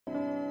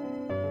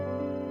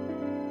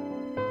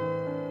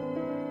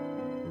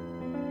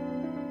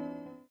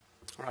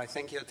right,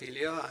 thank you,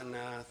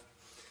 Otilio.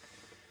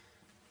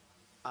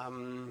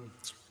 And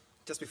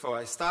just before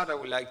I start, I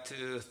would like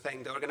to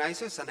thank the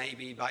organizers and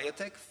AB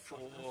Biotek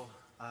for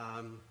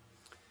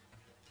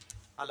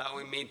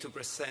allowing me to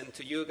present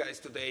to you guys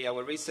today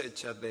our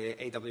research at the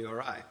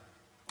AWRI.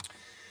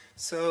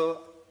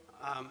 So,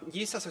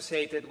 yeast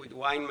associated with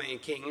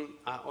winemaking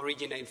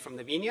originate from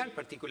the vineyard,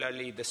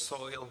 particularly the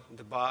soil,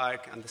 the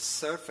bark, and the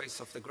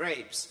surface of the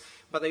grapes,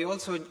 but they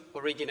also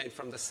originate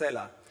from the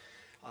cellar.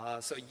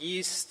 So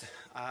yeast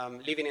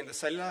living in the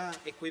cellar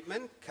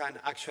equipment can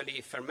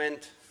actually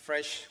ferment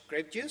fresh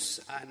grape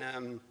juice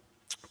and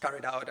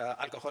carry out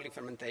alcoholic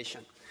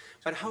fermentation.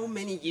 But how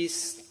many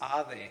yeasts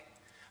are there?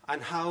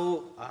 And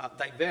how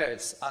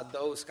diverse are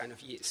those kind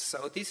of yeasts?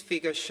 So this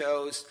figure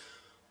shows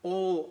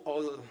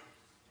all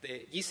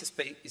the yeast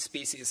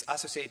species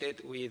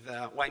associated with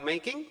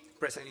winemaking,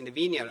 present in the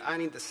vineyard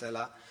and in the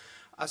cellar.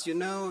 As you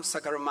know,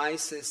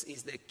 Saccharomyces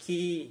is the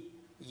key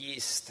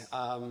yeast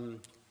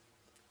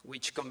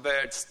which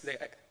converts the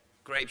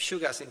grape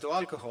sugars into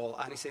alcohol,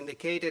 and is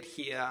indicated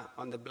here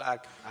on the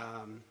black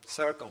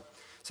circle.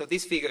 So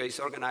this figure is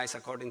organized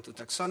according to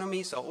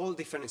taxonomy, so all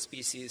different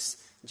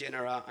species,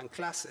 genera, and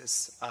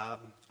classes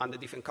under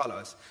different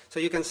colors. So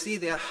you can see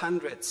there are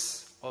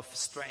hundreds of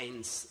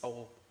strains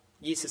or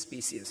yeast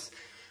species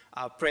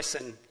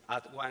present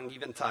at one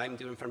given time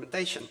during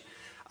fermentation.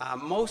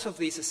 Most of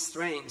these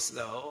strains,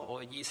 though,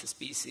 or yeast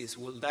species,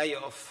 will die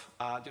off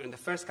during the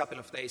first couple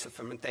of days of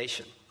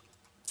fermentation.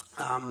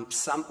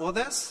 Some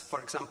others,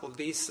 for example,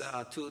 these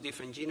two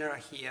different genera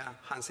here,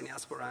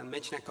 Hanseníaspora and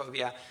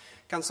Mechniakovia,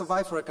 can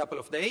survive for a couple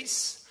of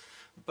days,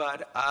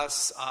 but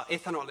as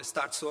ethanol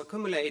starts to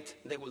accumulate,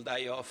 they will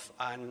die off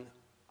and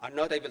are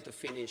not able to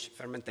finish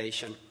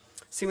fermentation.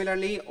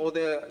 Similarly,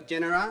 other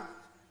genera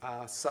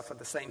suffer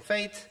the same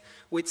fate,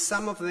 with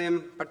some of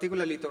them,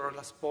 particularly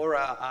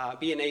Torulaspora,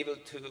 being able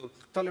to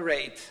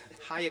tolerate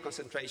higher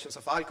concentrations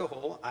of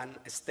alcohol and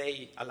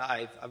stay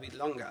alive a bit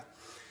longer.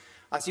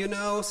 As you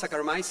know,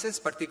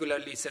 Saccharomyces,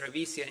 particularly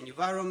Cerevisia and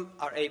Enoforum,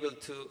 are able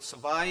to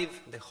survive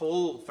the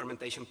whole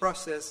fermentation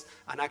process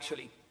and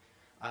actually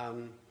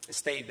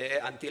stay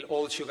there until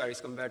all sugar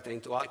is converted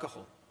into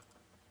alcohol.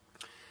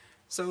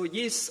 So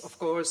yeasts, of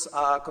course,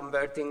 are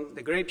converting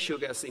the grape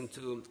sugars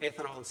into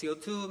ethanol and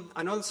CO2,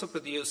 and also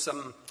produce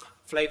some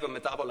flavor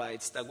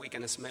metabolites that we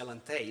can smell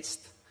and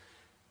taste.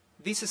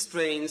 These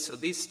strains, or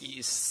these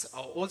yeasts,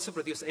 also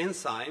produce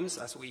enzymes,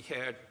 as we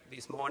heard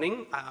this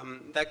morning,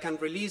 that can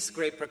release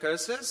grape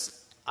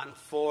precursors and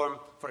form,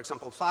 for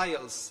example,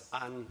 thiols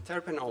and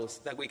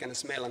terpenols that we can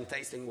smell and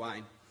taste in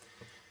wine.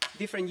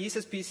 Different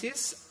yeast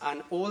species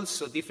and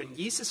also different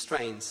yeast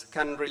strains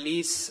can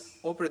release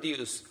or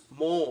produce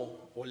more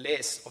or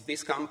less of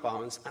these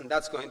compounds, and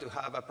that's going to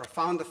have a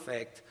profound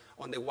effect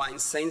on the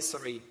wine's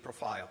sensory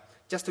profile.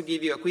 Just to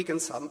give you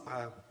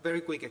a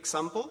very quick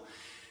example,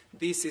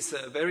 this is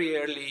a very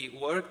early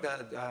work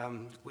that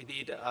we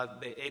did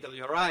at the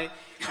AWRI,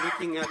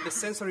 looking at the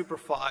sensory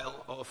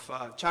profile of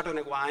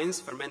Chardonnay wines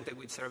fermented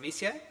with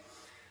Cerevisiae.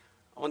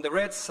 On the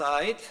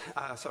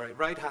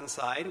right-hand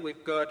side,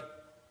 we've got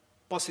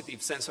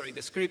positive sensory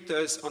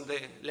descriptors. On the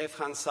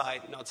left-hand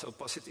side, not so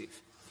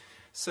positive.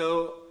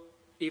 So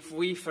if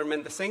we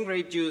ferment the same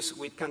grape juice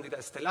with Candida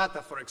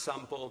stellata, for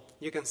example,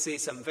 you can see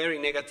some very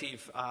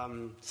negative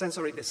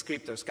sensory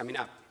descriptors coming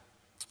up.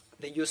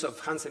 The use of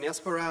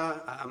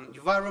Hanseníaspora,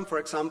 Enoforum, for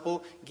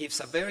example,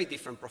 gives a very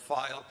different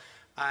profile,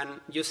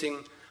 and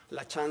using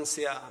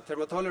Lachantia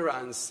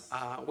thermotolerance,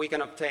 we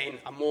can obtain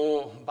a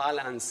more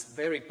balanced,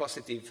 very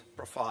positive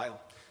profile.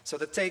 So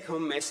the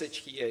take-home message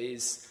here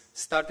is,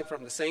 starting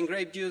from the same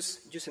grape juice,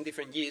 using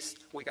different yeast,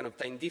 we can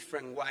obtain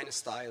different wine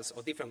styles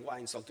or different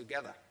wines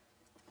altogether.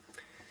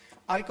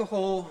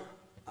 Alcohol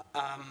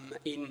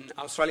in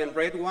Australian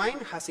red wine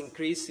has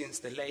increased since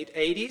the late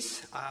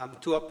 80s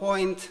to a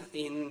point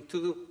in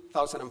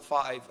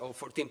 2005 of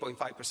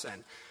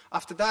 14.5%.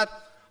 After that,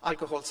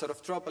 alcohol sort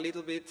of dropped a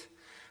little bit,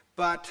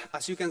 but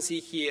as you can see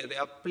here, there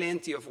are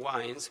plenty of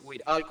wines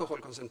with alcohol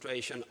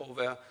concentration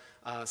over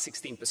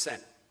 16%.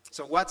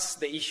 So what's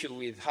the issue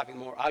with having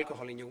more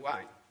alcohol in your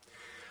wine?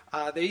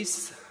 There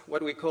is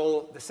what we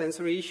call the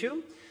sensory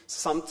issue.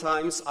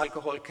 Sometimes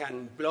alcohol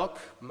can block,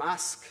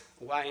 mask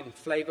wine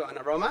flavor and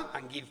aroma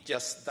and give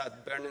just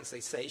that burning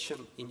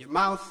sensation in your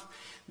mouth.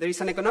 There is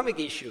an economic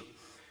issue.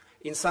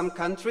 In some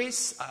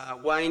countries,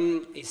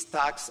 wine is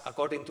taxed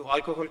according to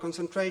alcohol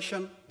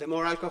concentration. The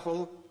more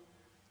alcohol,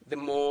 the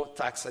more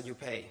tax that you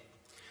pay.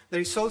 There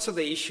is also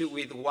the issue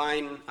with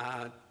wine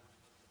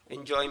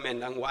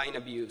enjoyment and wine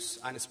abuse,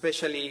 and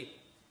especially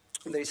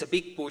there is a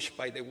big push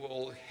by the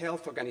World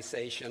Health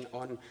Organization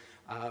on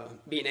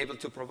being able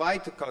to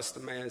provide to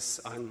customers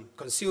and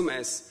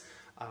consumers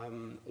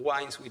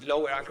wines with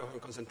lower alcohol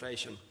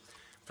concentration.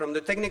 From the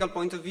technical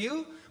point of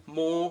view,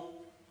 more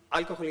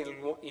alcohol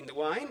in the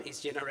wine is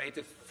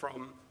generated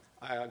from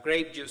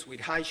grape juice with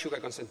high sugar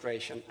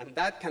concentration, and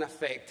that can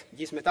affect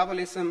yeast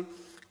metabolism,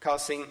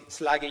 causing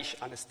sluggish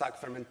and stuck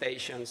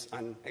fermentations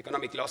and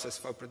economic losses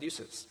for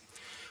producers.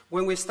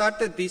 When we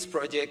started this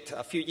project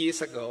a few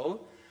years ago,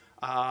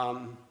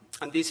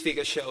 And this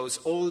figure shows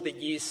all the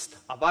yeast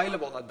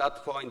available at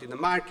that point in the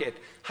market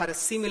had a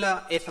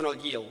similar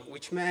ethanol yield,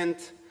 which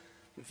meant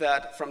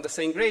that from the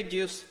same grape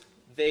juice,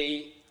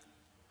 they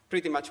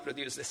pretty much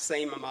produced the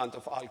same amount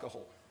of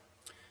alcohol.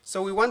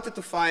 So we wanted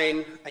to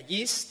find a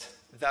yeast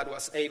that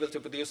was able to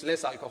produce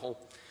less alcohol,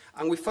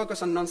 and we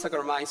focused on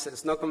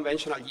non-Saccharomyces, not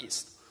conventional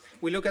yeast.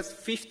 We look at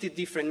 50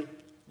 different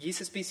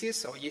yeast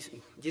species, or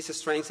yeast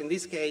strains in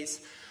this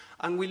case,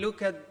 and we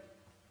look at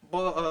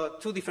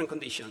two different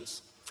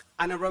conditions,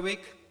 anaerobic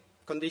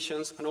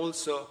conditions and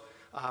also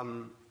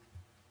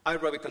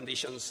aerobic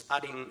conditions,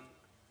 adding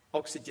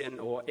oxygen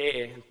or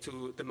air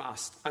to the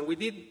mast. And we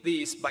did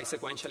this by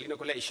sequential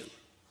inoculation.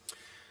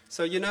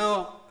 So you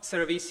know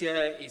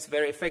Cerevisiae is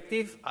very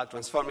effective at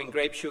transforming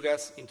grape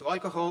sugars into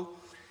alcohol.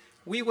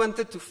 We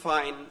wanted to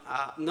find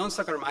a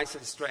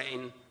non-Saccharomyces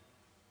strain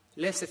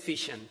less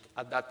efficient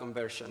at that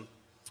conversion.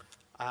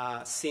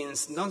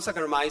 Since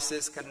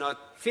non-Saccharomyces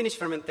cannot finish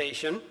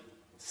fermentation,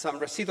 some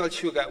residual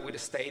sugar would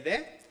stay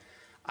there,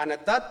 and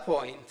at that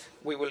point,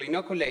 we will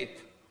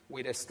inoculate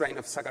with a strain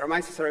of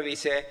Saccharomyces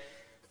cerevisiae,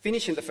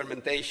 finishing the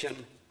fermentation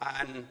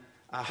and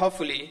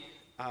hopefully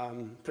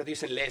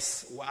producing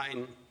less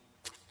wine,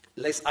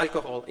 less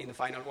alcohol in the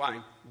final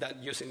wine than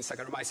using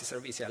Saccharomyces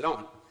cerevisiae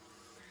alone.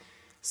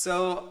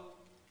 So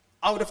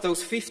out of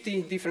those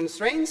 50 different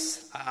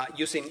strains,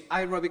 using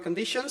aerobic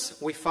conditions,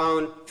 we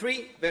found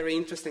 3 very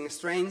interesting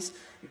strains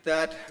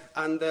that,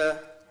 under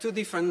 2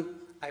 different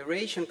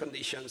aeration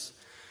conditions,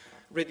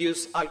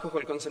 reduce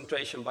alcohol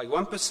concentration by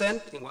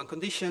 1% in one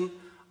condition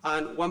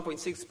and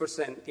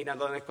 1.6% in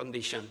another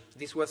condition.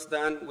 This was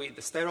done with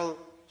the sterile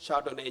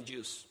Chardonnay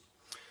juice.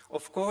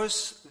 Of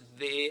course,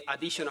 the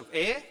addition of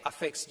air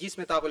affects yeast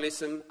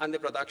metabolism and the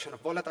production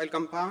of volatile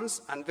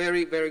compounds, and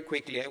very, very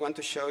quickly I want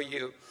to show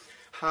you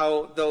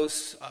how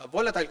those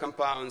volatile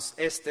compounds,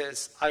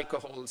 esters,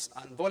 alcohols,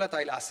 and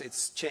volatile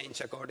acids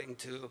change according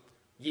to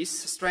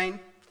yeast strain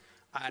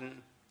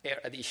and air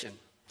addition.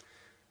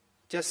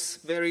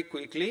 Just very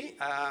quickly,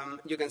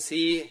 you can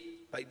see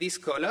by this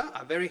color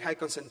a very high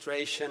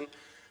concentration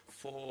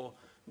for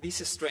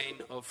this strain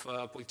of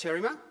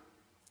Pulcherrima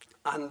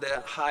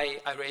under high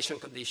aeration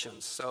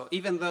conditions. So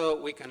even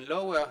though we can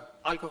lower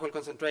alcohol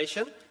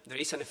concentration, there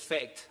is an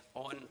effect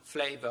on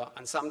flavor,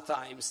 and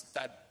sometimes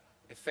that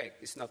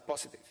effect is not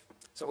positive.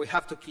 So we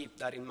have to keep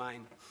that in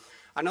mind.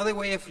 Another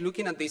way of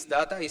looking at this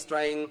data is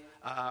trying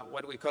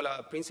what we call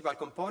a principal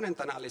component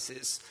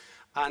analysis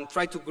and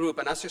try to group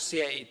and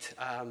associate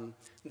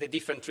the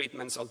different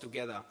treatments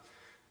altogether.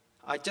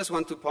 I just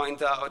want to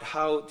point out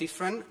how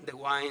different the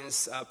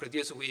wines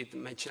produced with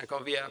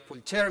Mechnicovia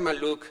Pulcherrima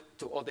look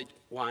to other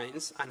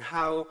wines, and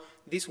how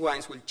these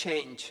wines will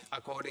change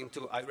according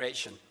to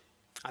aeration.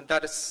 And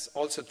that is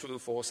also true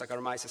for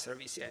Saccharomyces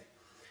cerevisiae.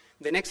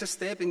 The next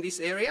step in this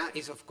area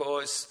is, of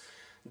course,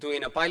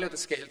 doing a pilot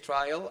scale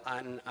trial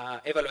and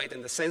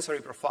evaluating the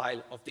sensory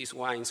profile of these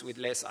wines with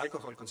less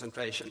alcohol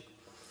concentration.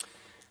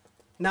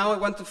 Now I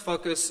want to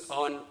focus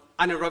on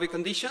anaerobic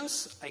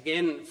conditions.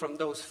 Again, from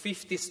those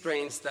 50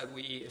 strains that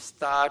we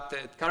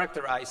started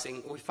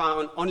characterizing, we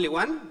found only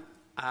one,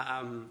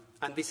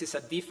 and this is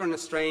a different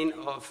strain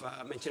of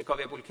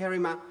Mechnicovia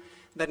Pulcherrima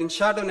that in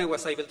Chardonnay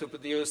was able to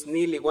produce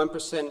nearly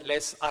 1%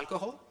 less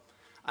alcohol.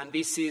 And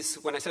this is,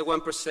 when I say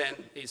 1%,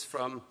 is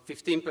from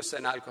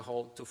 15%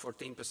 alcohol to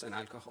 14%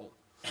 alcohol.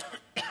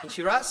 In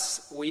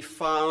Shiraz, we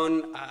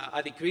found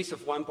a decrease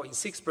of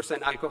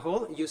 1.6%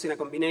 alcohol using a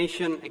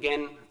combination,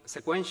 again,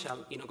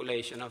 sequential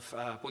inoculation of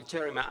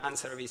Pulcherrima and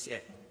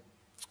Cerevisiae.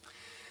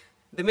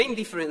 The main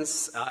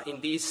difference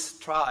in this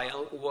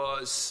trial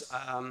was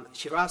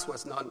Shiraz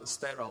was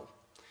non-sterile.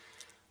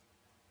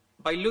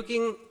 By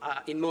looking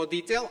in more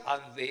detail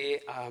at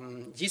the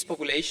yeast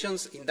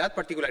populations in that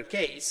particular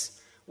case,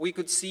 we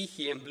could see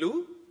here in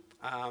blue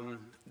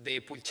the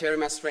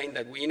Pulcherrima strain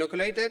that we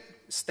inoculated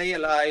stay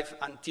alive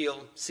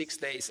until 6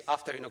 days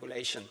after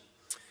inoculation.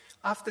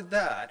 After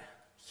that,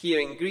 here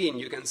in green,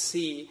 you can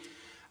see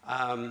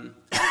a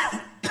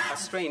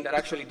strain that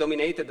actually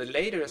dominated the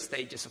later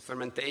stages of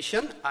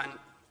fermentation and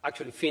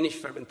actually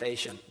finished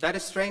fermentation.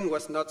 That strain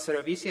was not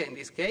Cerevisiae in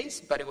this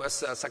case, but it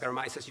was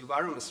Saccharomyces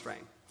euvarum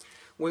strain.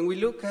 When we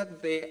look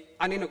at the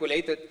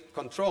uninoculated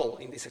control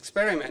in this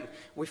experiment,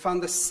 we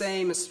found the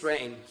same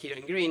strain here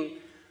in green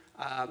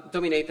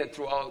dominated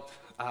throughout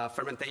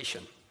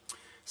fermentation.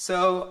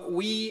 So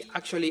we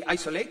actually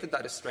isolated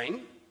that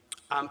strain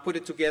and put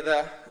it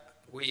together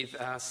with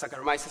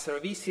Saccharomyces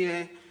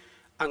cerevisiae,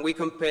 and we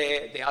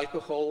compare the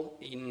alcohol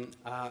in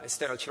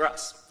sterile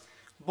Shiraz.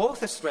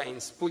 Both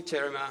strains,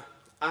 Pulcherrima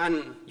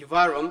and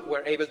euvarum,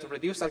 were able to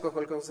reduce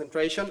alcohol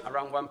concentration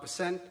around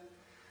 1%.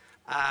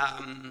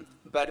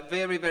 But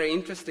very, very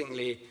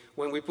interestingly,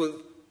 when we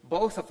put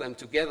both of them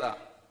together,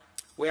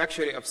 we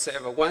actually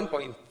observe a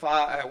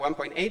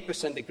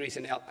 1.8% decrease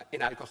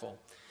in alcohol.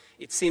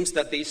 It seems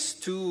that these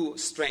two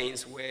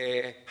strains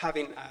were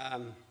having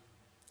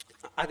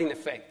adding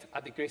effect,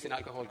 a decrease in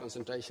alcohol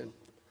concentration.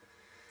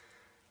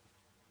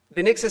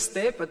 The next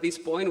step at this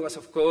point was,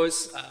 of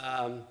course,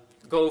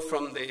 go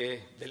from the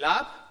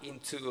lab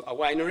into a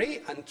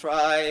winery and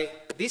try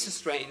these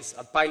strains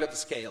at pilot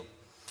scale.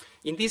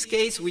 In this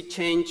case, we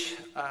changed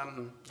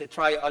the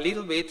trial a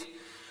little bit.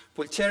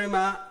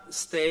 Pulcherrima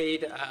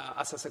stayed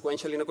as a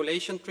sequential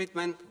inoculation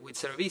treatment with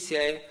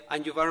Cerevisiae,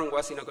 and Euvarum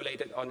was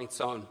inoculated on its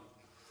own.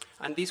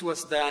 And this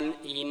was done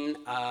in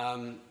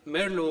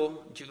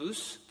Merlot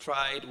juice,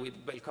 tried with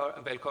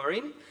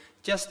Velcorin,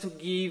 just to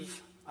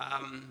give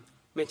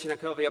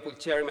Mechinacobia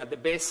pulcherrima the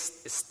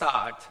best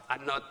start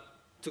and not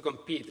to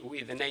compete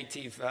with the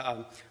native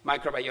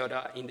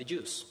microbiota in the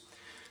juice.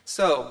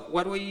 So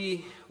what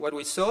we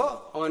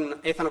saw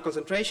on ethanol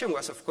concentration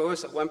was, of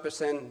course, a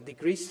 1%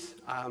 decrease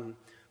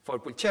for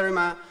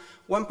Pulcherrima,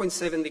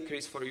 1.7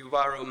 decrease for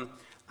Euvarum,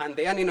 and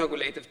the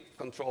uninoculated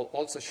control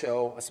also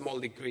show a small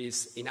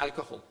decrease in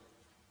alcohol.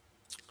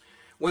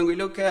 When we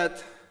look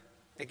at,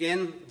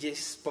 again,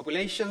 yeast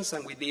populations,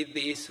 and we did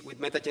this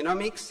with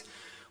metagenomics,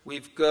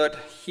 we've got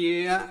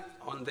here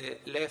on the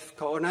left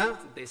corner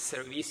the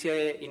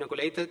Cerevisiae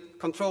inoculated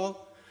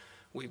control.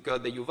 We've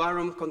got the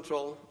Euvarum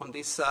control on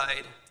this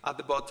side. At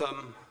the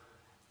bottom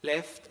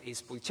left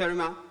is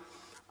Pulcherrima,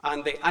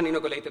 and the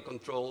uninoculated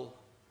control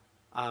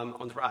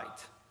on the right.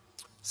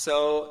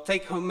 So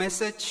take-home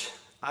message,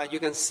 you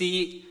can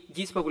see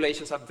yeast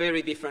populations are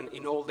very different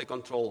in all the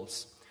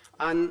controls.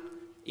 And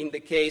in the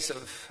case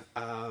of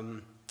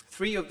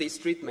 3 of these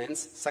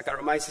treatments,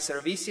 Saccharomyces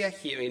cerevisiae,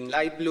 here in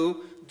light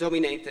blue,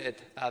 dominated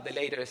the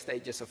later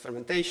stages of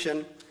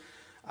fermentation.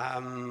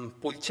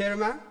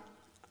 Pulcherrima,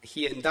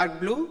 here in dark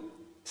blue,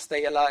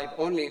 stay alive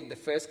only in the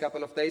first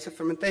couple of days of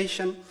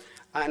fermentation.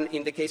 And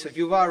in the case of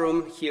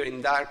Euvarum, here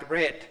in dark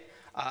red,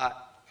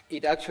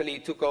 it actually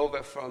took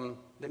over from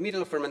the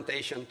middle of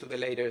fermentation to the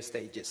later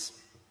stages.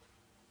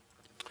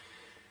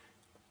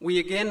 We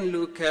again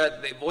look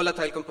at the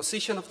volatile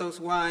composition of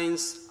those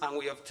wines, and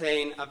we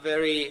obtain a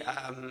very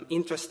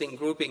interesting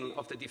grouping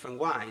of the different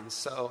wines.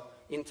 So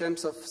in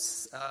terms of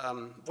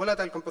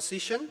volatile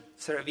composition,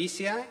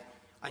 Cerevisiae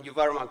and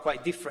Euvarum are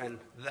quite different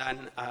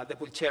than the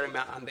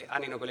Pulcherrima and the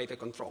uninoculated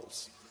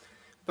controls.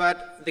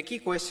 But the key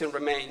question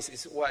remains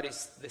is what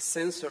is the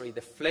sensory,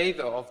 the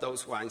flavor of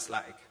those wines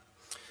like?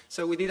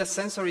 So we did a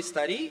sensory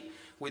study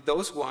with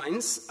those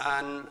wines,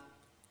 and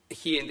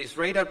here in this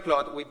radar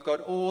plot, we've got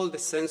all the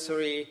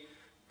sensory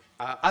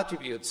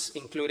attributes,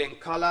 including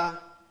color,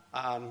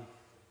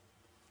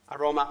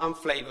 aroma, and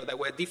flavor that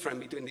were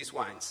different between these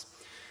wines.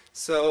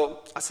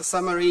 So as a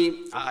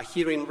summary,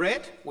 here in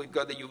red, we've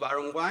got the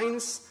Euvarum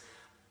wines.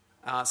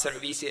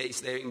 Cerevisiae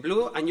is there in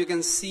blue, and you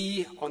can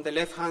see on the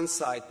left-hand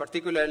side,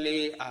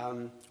 particularly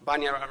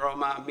vineyard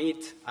aroma,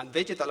 meat, and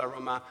vegetal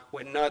aroma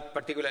were not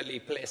particularly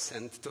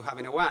pleasant to have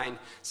in a wine.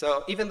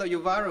 So even though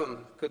Euvarum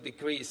could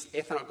decrease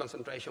ethanol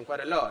concentration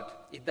quite a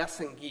lot, it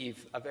doesn't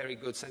give a very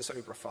good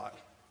sensory profile,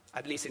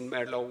 at least in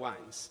Merlot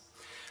wines.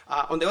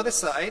 On the other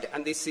side,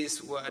 and this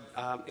is what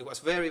it was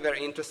very,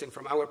 very interesting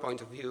from our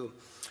point of view,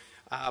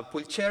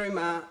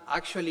 Pulcherrima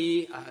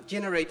actually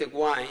generated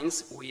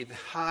wines with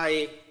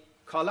high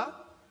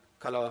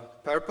color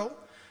purple,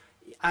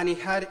 and it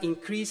had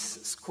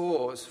increased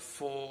scores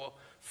for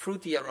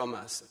fruity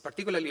aromas,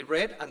 particularly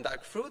red and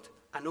dark fruit,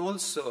 and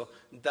also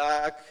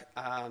dark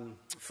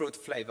fruit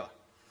flavor.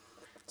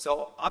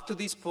 So up to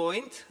this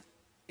point,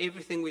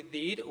 everything we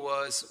did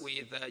was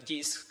with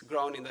yeast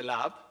grown in the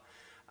lab,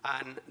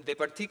 and the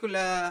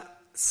particular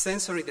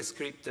sensory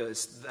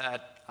descriptors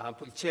that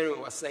Pulcherrima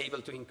was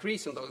able to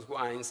increase in those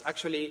wines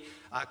actually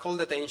called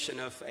the attention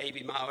of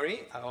AB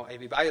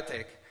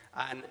Biotek,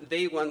 and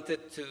they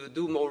wanted to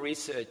do more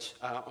research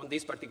on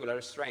this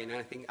particular strain, and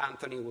I think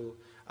Anthony will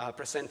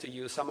present to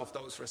you some of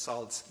those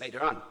results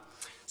later on.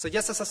 So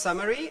just as a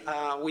summary,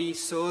 we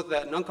saw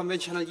that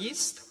non-conventional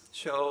yeast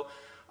show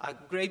a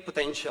great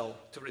potential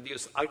to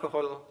reduce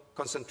alcohol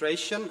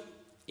concentration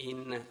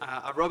in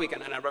aerobic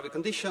and anaerobic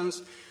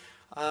conditions.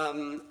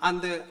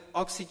 Under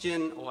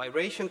oxygen or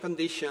aeration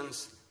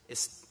conditions,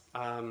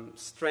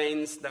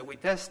 strains that we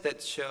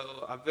tested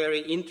show a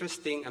very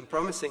interesting and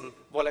promising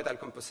volatile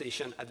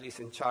composition, at least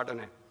in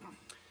Chardonnay.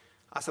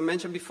 As I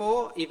mentioned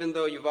before, even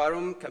though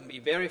Euvarum can be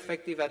very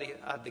effective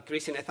at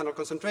decreasing ethanol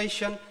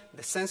concentration,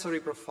 the sensory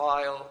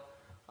profile,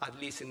 at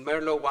least in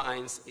Merlot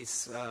wines, it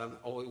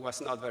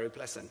was not very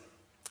pleasant.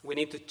 We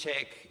need to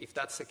check if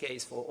that's the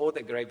case for all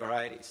the grape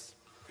varieties.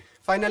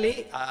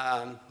 Finally,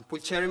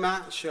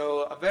 Pulcherrima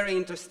show a very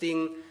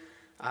interesting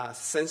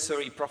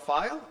sensory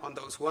profile on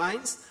those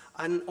wines,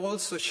 and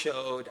also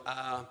showed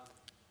a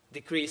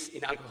decrease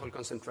in alcohol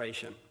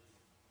concentration.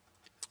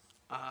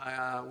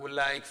 I would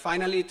like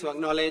finally to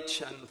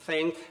acknowledge and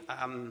thank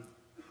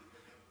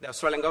the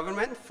Australian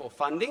government for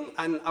funding,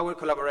 and our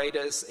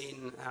collaborators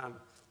in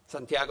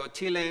Santiago,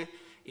 Chile,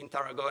 in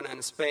Tarragona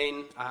in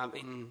Spain,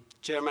 in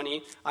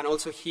Germany, and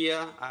also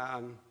here,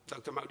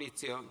 Dr.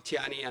 Maurizio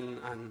Ciani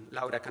and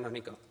Laura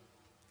Canonico.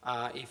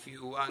 If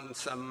you want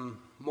some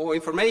more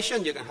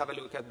information, you can have a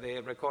look at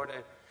the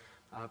recorded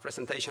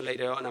presentation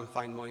later on and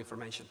find more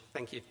information.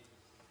 Thank you.